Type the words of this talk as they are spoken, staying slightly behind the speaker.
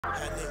That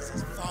niggas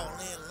just fall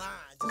in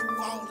line, just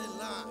fall in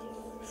line.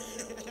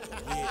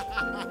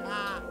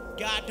 Yeah.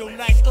 God don't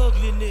like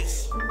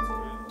ugliness,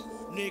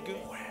 nigga.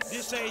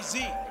 This ain't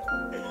Z.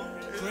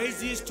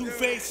 Craziest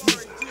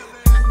two-facedness.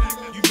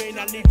 You may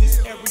not leave this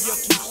area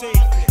too safe.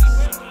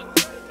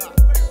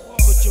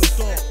 Put your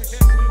thoughts.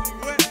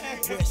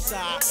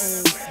 Westside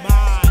on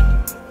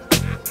mine.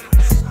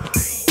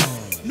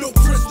 No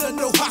prisoner,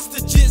 no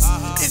hostages.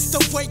 It's the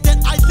way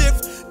that I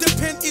live.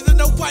 Depend either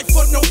no wife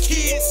or no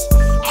kids.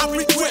 I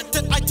regret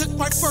that I took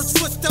my first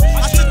footstep.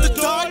 I should have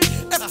died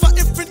if I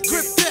infant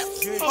grip death.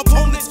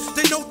 Opponents,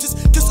 they notice,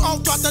 just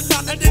all draw the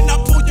line and then I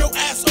pull your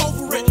ass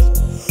over it.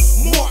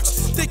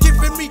 Marks, they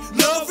giving me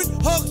love and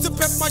hugs to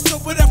pep my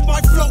show, but if my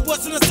flow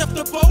wasn't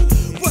acceptable,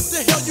 what the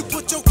hell you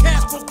put your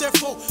cash from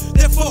therefore?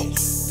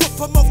 What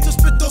promotes to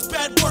spit those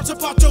bad words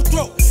about your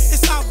throat?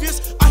 It's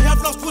obvious, I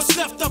have lost what's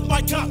left of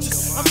my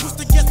conscience. I'm supposed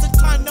to guess the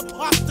kind of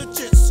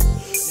hostages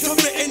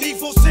committing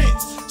evil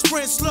sins,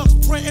 spraying slugs,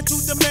 praying to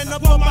the man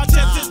above my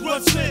chest.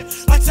 Run slim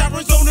like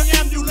Arizona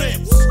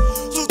ambulance.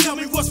 So tell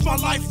me what's my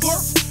life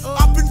worth?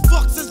 I've been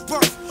fucked since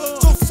birth,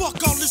 so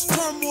fuck all this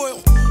turmoil.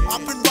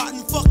 I've been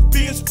rotten, fuck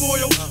being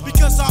spoiled,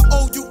 because I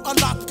owe you a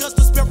lot, because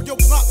this burial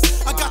plot.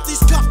 I got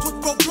these cops with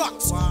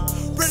roadblocks,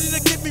 ready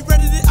to get me,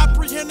 ready to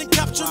apprehend and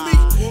capture me.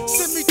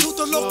 Send me to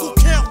the local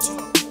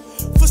county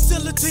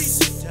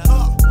facilities.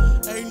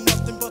 Ain't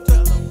nothing but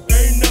the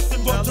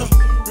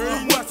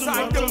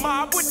Westside, the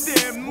mob with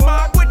them,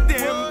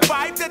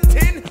 5 to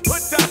 10,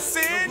 put us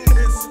in.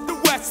 The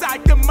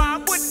Westside, the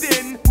mob with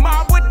them,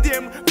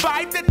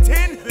 5 to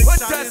 10,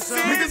 put us in.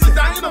 Niggas are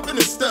dying up in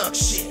this stuff.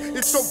 Shit,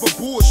 it's over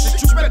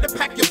bullshit. You better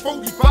pack your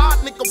 45,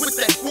 nigga, with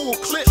that full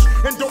clip.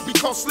 And don't be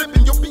caught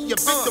slipping, you'll be a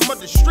victim of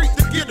the street.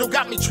 The ghetto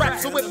got me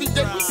trapped, so every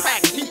day we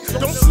pack heat.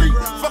 Don't sleep,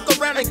 fuck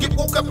around and get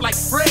woke up like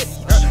Freddy.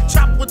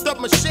 Chop with the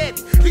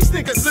machete, these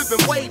niggas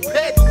living way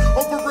petty.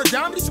 Over a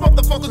dime, these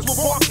motherfuckers will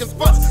walk and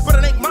fuss.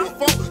 But it ain't my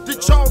fault that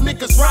y'all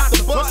niggas ride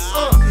the bus.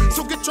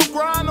 So get your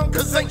grind on,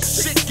 cause ain't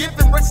shit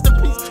giving. Rest in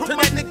peace to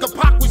that nigga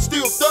Pac, we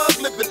still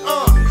thug living.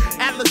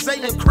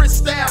 Alizé and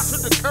Cristal to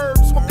the curb,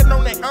 smoking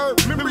on that herb.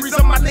 Memories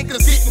of my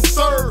niggas getting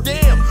served.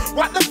 Damn,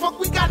 why the fuck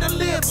we gotta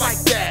live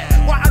like that?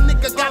 Why a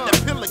nigga gotta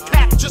pill a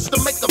cap just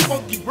to make a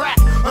funky rap?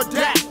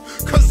 Adapt,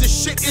 cause this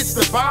shit is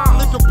the bomb.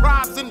 Little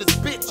bribes in this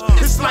bitch,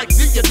 it's like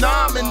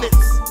Vietnam and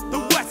it's the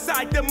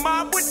Westside, the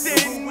mob with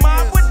them,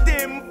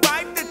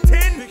 5 to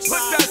 10,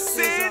 put us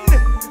in.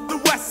 The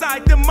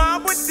Westside, the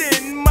mob with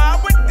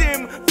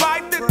them,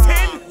 5 to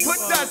 10, put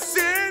us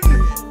in.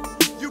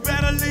 You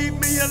better leave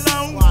me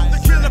alone. The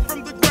killer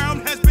from the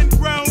ground has been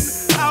grown.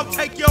 I'll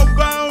take your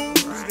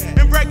bones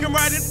and break them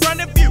right in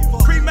front of you.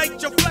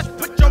 Cremate your flesh,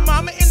 put your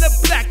mama in a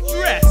black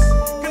dress.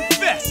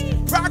 Confess,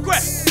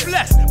 progress,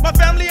 bless. My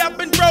family up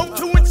and drove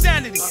to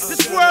insanity.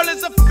 This world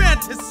is a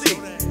fantasy.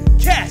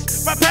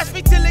 Cash, bypass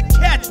me till it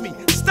catch me.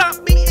 Stop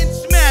me and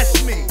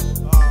smash me.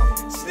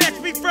 Snatch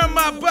me from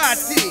my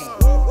body.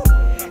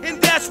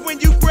 And that's when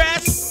you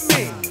grasp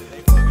me.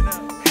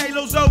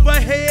 Halos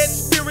overhead,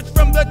 spirits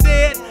from the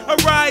dead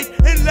arise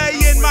and lay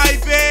in my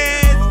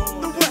bed.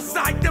 The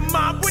Westside, the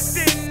mob with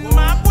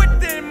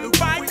them,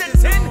 5 to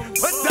 10,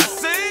 put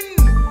us in.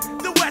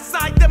 The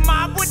Westside, the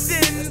mob with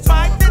them,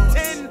 5 to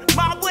 10,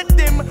 mob with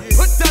them,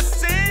 put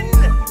us in.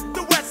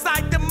 The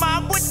Westside, the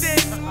mob with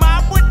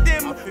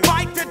them,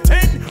 5 to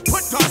 10,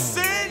 put us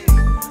in.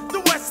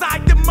 The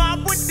Westside, the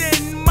mob with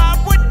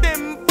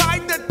them,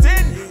 5 to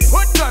 10,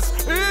 put us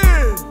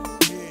in.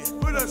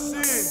 Put us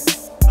in.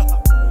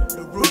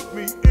 Put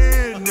me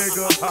in,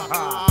 nigga.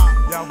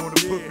 Y'all wanna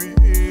put me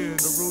in.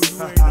 The rule you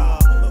ain't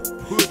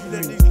put me.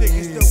 Let these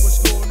niggas know what's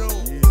going on.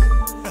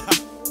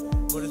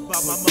 But it's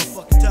about my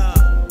motherfucking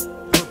time.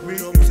 Put me, you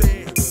know what I'm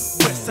saying?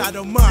 Westside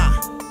on mine,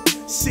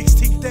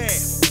 16th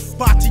Ave,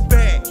 body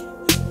bag.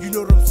 You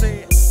know what I'm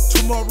saying?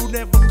 Tomorrow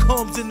never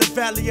comes in the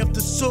valley of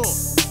the sun.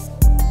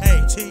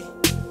 Hey T,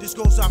 this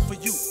goes out for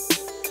you.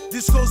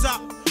 This goes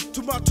out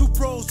to my two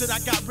bros that I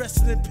got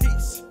resting in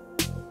peace.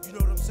 You know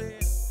what I'm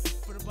saying?